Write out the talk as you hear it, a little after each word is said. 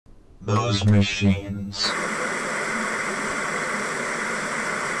those machines.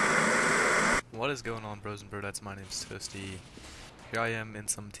 What is going on, bros and birdettes? My name's Toasty. Here I am in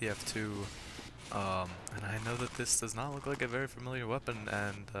some TF2, and I know that this does not look like a very familiar weapon,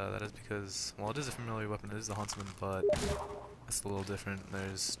 and that is because, well, it is a familiar weapon, it is the Huntsman, but it's a little different.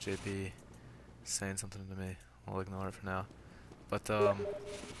 There's JP saying something to me. I'll ignore it for now. But,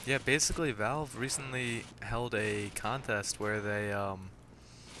 yeah, basically Valve recently held a contest where they,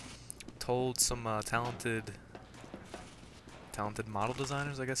 told some, talented model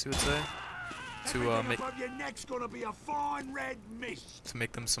designers, I guess you would say, to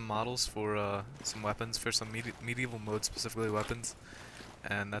make them some models for some weapons, for some medieval modes, specifically weapons,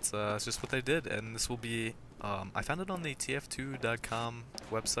 and that's just what they did. And this will be I found it on the TF2.com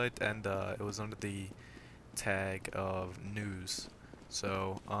website, and it was under the tag of news.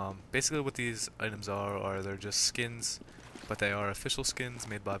 So basically what these items are they're just skins, but they are official skins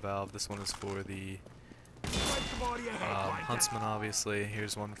made by Valve. This one is for the Huntsman, obviously.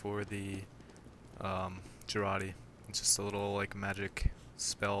 Here's one for the Girardi. It's just a little like magic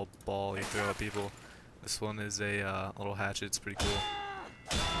spell ball you throw at people. This one is a little hatchet. It's pretty cool.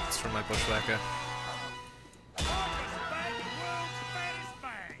 It's from my bushwhacker.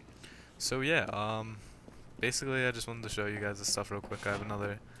 So yeah, basically I just wanted to show you guys this stuff real quick. I have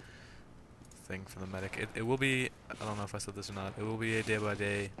another thing for the medic. It will be, I don't know if I said this or not, it will be a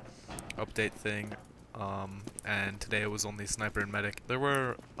day-by-day update thing. And today it was only sniper and medic. There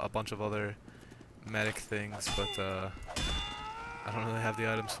were a bunch of other medic things, but I don't really have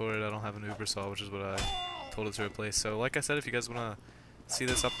the items for it. I don't have an Uber saw, which is what I told it to replace. So like I said, if you guys want to see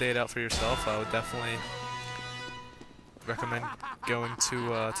this update out for yourself, I would definitely recommend going to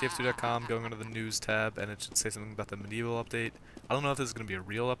TF2.com, going under the news tab, and it should say something about the medieval update. I don't know if this is going to be a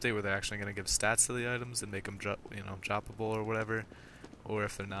real update where they're actually going to give stats to the items and make them droppable or whatever, or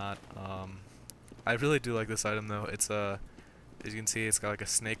if they're not. I really do like this item though. It's as you can see, it's got like a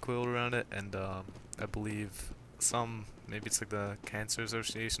snake quilt around it, and I believe maybe it's like the Cancer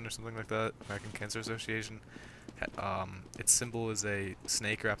Association or something like that, American Cancer Association. Its symbol is a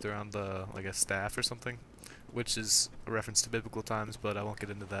snake wrapped around like a staff or something, which is a reference to biblical times, but I won't get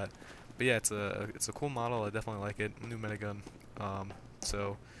into that. But yeah, it's a cool model. I definitely like it. New minigun.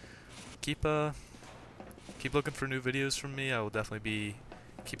 So keep looking for new videos from me. I will definitely be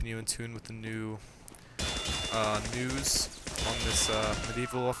keeping you in tune with the new news on this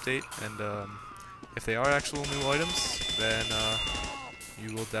medieval update, and if they are actual new items, then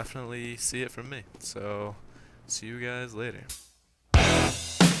you will definitely see it from me. So see you guys later.